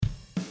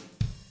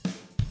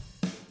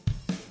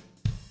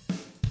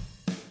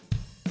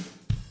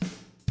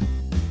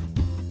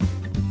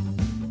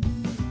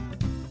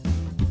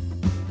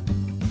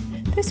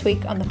This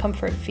week on the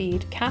Comfort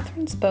Feed,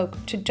 Catherine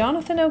spoke to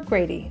Jonathan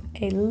O'Grady,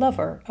 a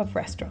lover of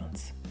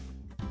restaurants.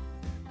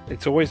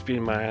 It's always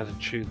been my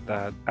attitude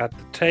that at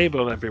the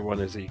table everyone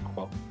is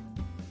equal.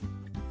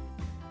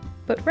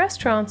 But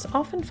restaurants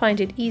often find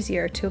it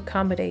easier to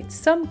accommodate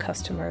some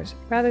customers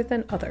rather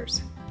than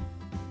others.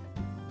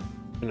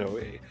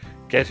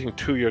 Getting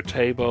to your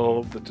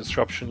table, the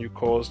disruption you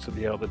cause to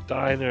the other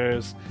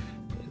diners,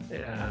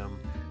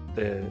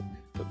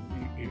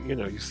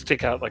 you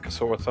stick out like a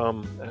sore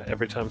thumb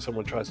every time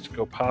someone tries to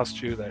go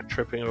past you. They're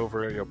tripping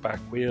over your back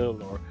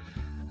wheel, or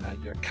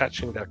you're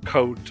catching their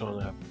coat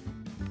on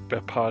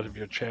a part of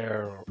your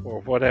chair, or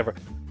whatever.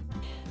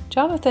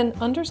 Jonathan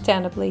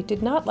understandably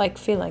did not like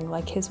feeling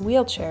like his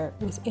wheelchair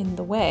was in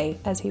the way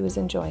as he was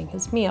enjoying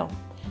his meal.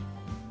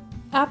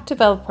 App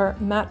developer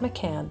Matt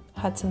McCann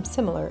had some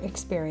similar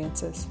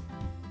experiences.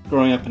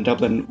 Growing up in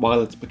Dublin,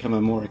 while it's become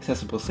a more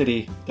accessible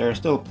city, there are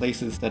still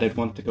places that I'd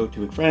want to go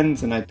to with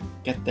friends, and I'd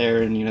get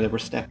there and there were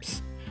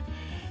steps.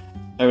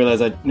 I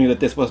realised I knew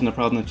that this wasn't a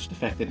problem that just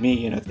affected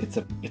me.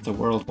 It's a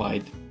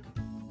worldwide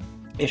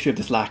issue of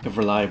this lack of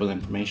reliable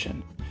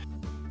information.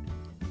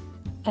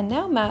 And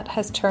now Matt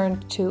has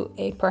turned to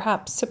a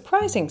perhaps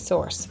surprising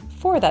source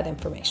for that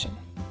information.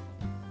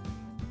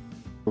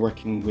 We're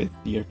working with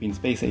the European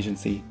Space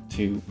Agency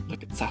to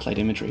look at satellite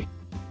imagery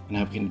and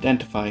how we can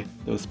identify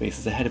those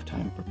spaces ahead of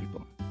time for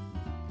people.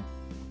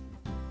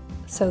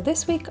 So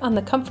this week on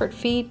the Comfort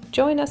Feed,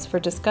 join us for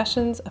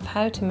discussions of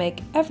how to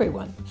make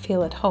everyone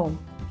feel at home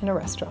in a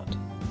restaurant.